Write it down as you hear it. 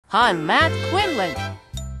I'm Matt Quinlan.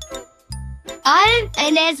 I'm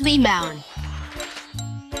Inez Mound.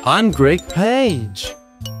 I'm Greg Page.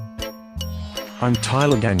 I'm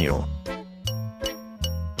Tyler Daniel.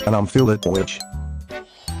 And I'm Phil Witch. Now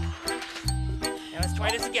let's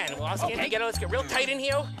try this again. We'll all stand together. Let's get real tight in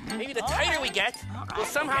here. Maybe the tighter we get, we'll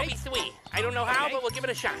somehow be three. I don't know how, but we'll give it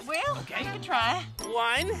a shot. Well, okay, you can try.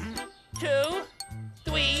 1, 2,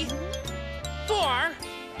 3, 4.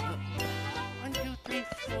 1, 2, 3,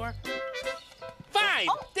 4, 5.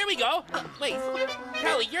 There we go. Wait,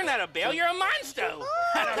 Kelly, you're not a bear. You're a monster.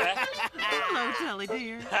 Hello, Telly,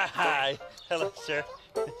 dear. Hi. Hello, sir.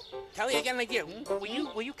 Kelly, I got an idea.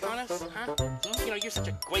 Will you count us, huh? You know, you're such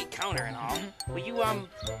a great counter and all. Will you,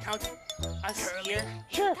 count us here?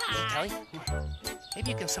 Sure. Hey, Kelly,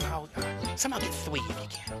 maybe you can somehow get 3 if you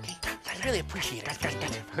can, okay? I'd really appreciate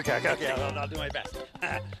it. Okay, I'll do my best.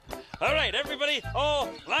 All right, everybody, all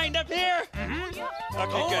lined up here?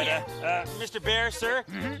 Okay, good. Mr. Bear, sir,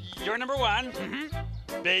 you're number 1.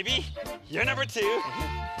 Baby, you're number 2.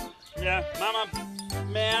 Yeah, Mama,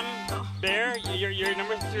 Ma'am, Bear, you're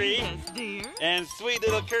number 3. Yes, dear. And sweet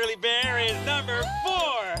little curly bear is number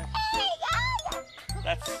 4.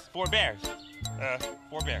 That's 4 bears.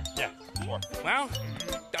 4 bears, yeah, 4. Well,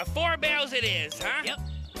 the 4 bears it is, huh? Yep.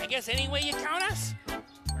 I guess any way you count us,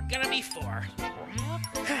 we're gonna be 4.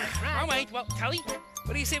 All right, well, Kelly,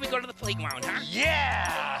 what do you say we go to the playground, huh?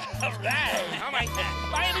 Yeah! All right! All right,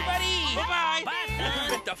 bye, everybody! Bye-bye!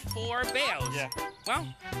 With the 4 bears. Yeah. Well,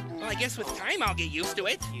 I guess with time I'll get used to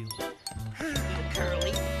it. You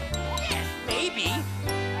curly. Yeah, maybe.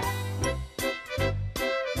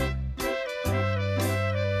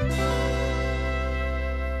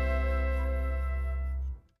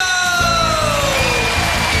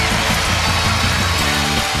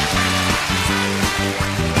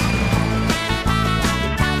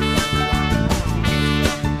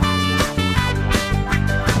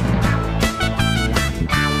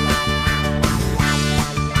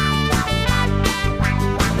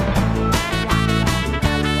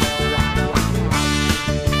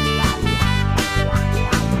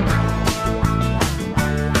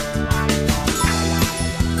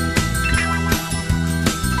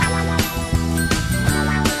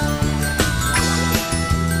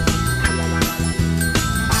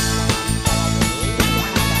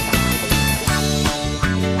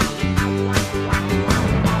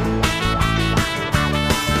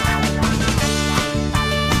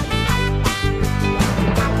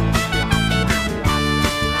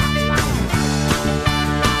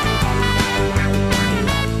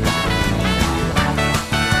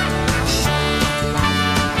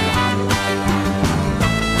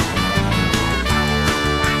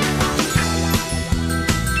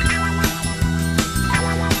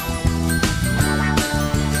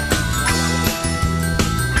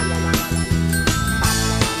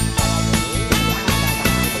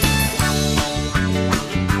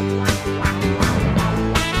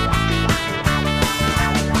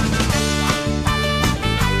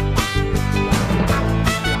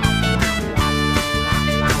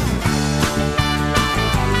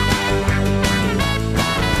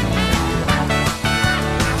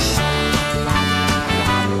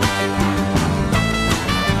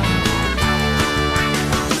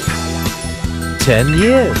 Ten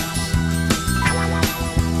years.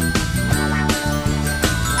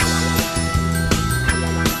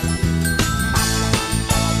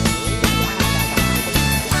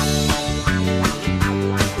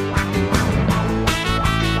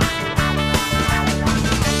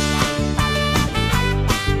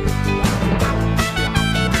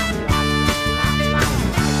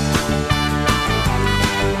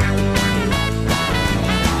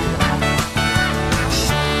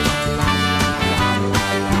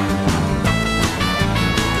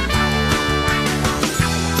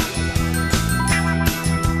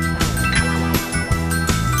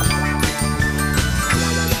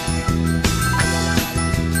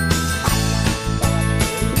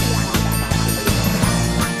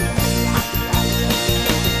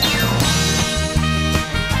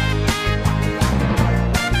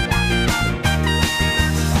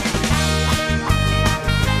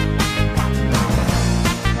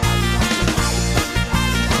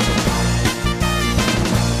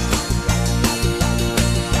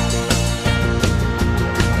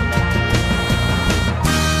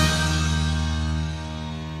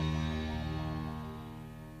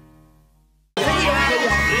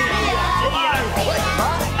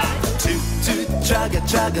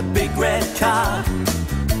 Chug a big red car.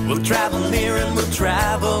 We'll travel near and we'll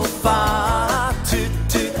travel far. Toot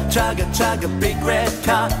toot, chug a big red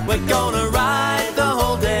car. We're gonna ride the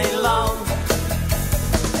whole day long.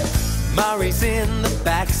 Murray's in the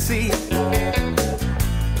backseat,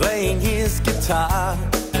 playing his guitar.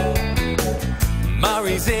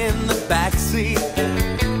 Murray's in the backseat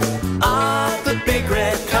of the big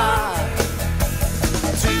red car.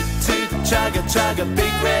 Toot toot chugga chugga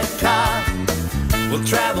big red car. We'll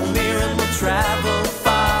travel near and we'll travel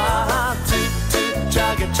far. Toot toot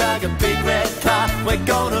chugga chugga big red car. We're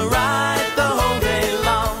gonna ride the whole day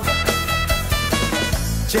long.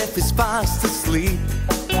 Jeff is fast asleep.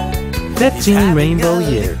 15 rainbow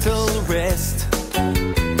years. Little rest.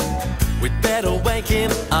 We'd better wake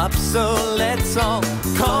him up, so let's all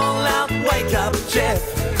call out, wake up, Jeff.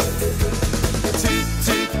 Toot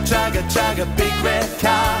toot chugga chugga big red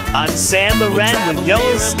car. On San Loren with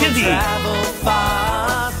Yellow Skivvy. Travel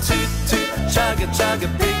far. Toot toot chugga chugga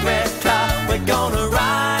big red car. We're gonna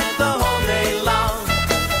ride the whole day long.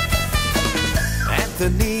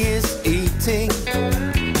 Anthony is eating.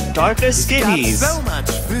 Darker Got Skivvies. so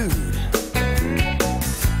much food.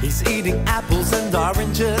 He's eating apples and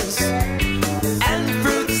oranges and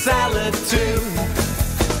fruit salad too.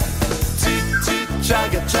 Toot toot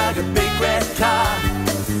chugga chugga big red car.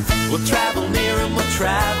 We'll travel near and we'll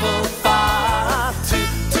travel far. Toot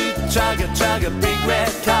toot chugga chugga big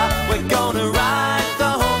red car. We're gonna ride the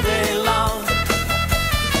whole day long.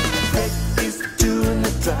 Rick is doing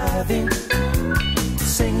the driving,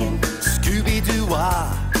 singing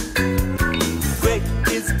Scooby-Doo-wah. Rick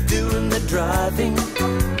is doing the driving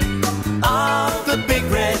of the big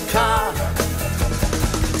red car.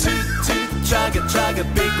 Toot toot chugga chugga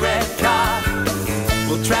big red car.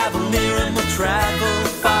 We'll travel near and we'll travel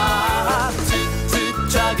far. Toot toot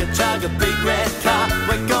chugga chugga big red car.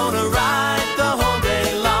 We're gonna ride the whole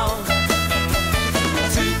day long.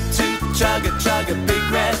 Toot toot chugga chugga big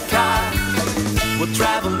red car. We'll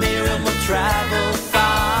travel near and we'll travel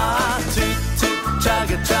far. Toot toot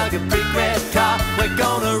chugga chugga big red car. We're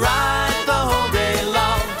gonna ride the whole day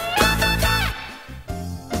long.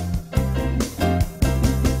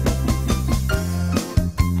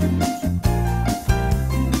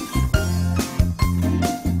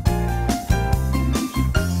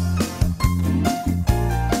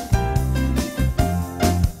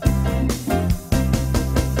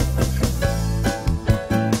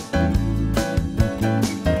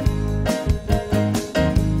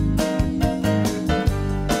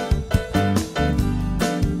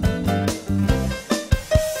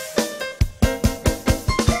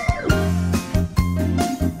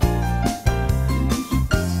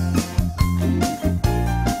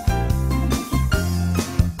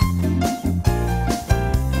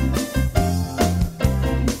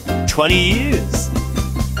 Years.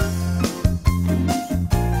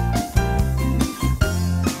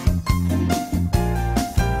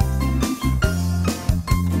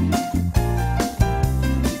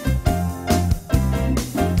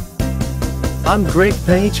 I'm Greg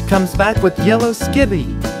Page comes back with Yellow Skivvy.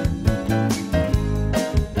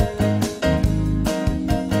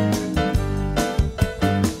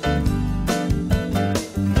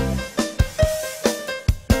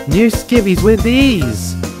 New skivvies with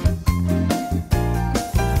ease.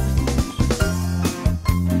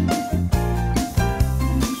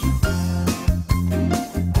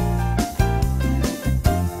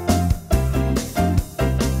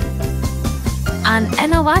 On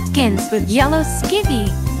Emma Watkins with Yellow Skivvy.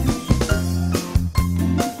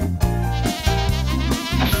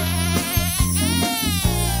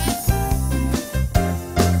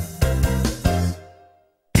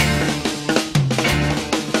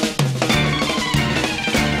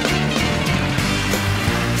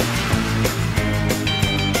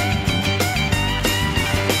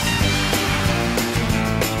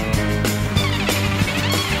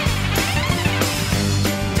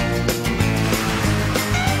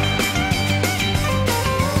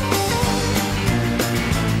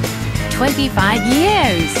 "25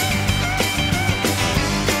 years.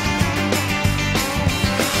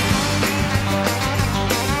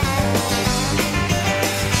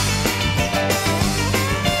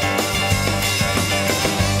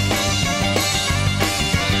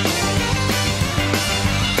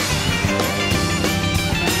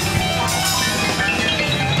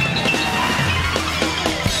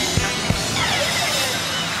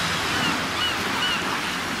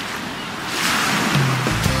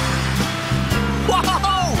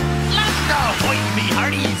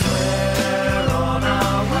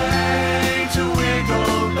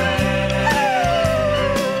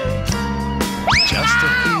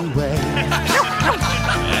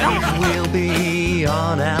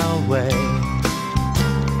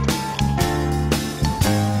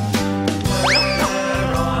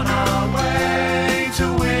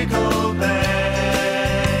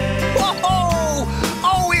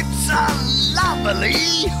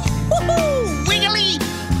 Bay! Woohoo! Wiggly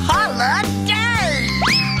holiday!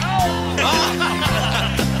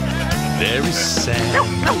 There is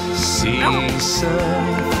sand, sea surf,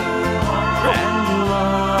 and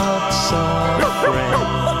lots of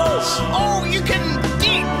friends. Oh, you can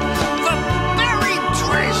dig the buried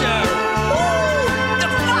treasure! Ooh, the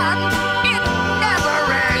fun, it never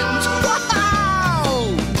ends!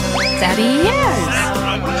 Wow! 30 years.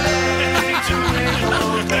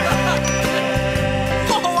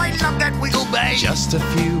 Oh, I love that Wiggle Bay! Just a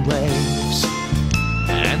few waves,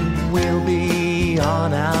 and we'll be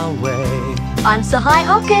on our way. I'm Sahai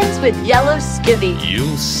Hopkins with Yellow Skivvy.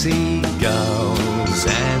 You'll see gulls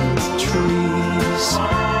and trees,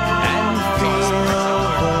 and feel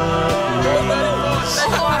the breeze.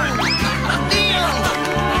 Kneel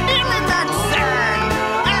in that sand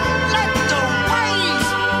and let the waves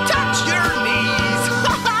touch your knees!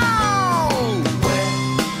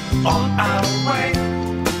 We're on our way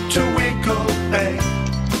to Wiggle Bay.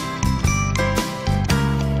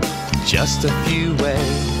 Just a few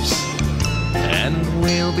waves, and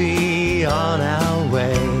we'll be on our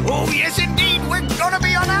way. Oh, yes, indeed, we're gonna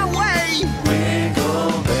be on our way!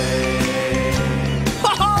 Wiggle Bay,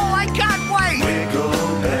 Oh, I can't wait!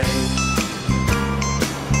 Wiggle Bay,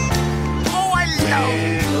 Oh, I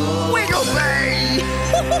love Wiggle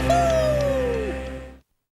Bay!